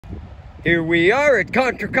Here we are at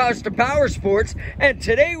Contra Costa Powersports, and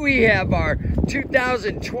today we have our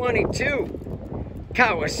 2022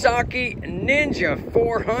 Kawasaki Ninja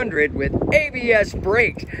 400 with ABS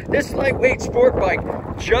brakes. This lightweight sport bike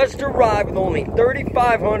just arrived with only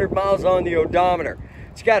 3,500 miles on the odometer.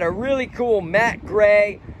 It's got a really cool matte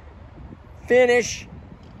gray finish,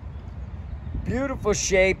 beautiful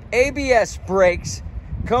shape, ABS brakes.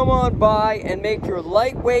 Come on by and make your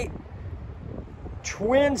lightweight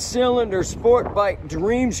twin-cylinder sport bike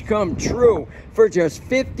dreams come true for just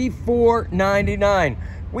 $54.99.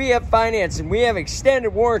 We have financing, we have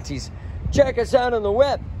extended warranties. Check us out on the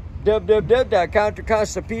web,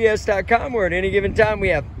 www.contracostaps.com, where at any given time we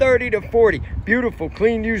have 30 to 40 beautiful,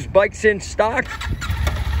 clean, used bikes in stock.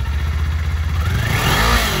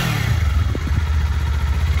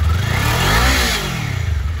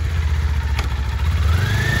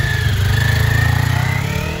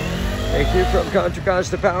 Thank you from Contra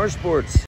Costa Powersports.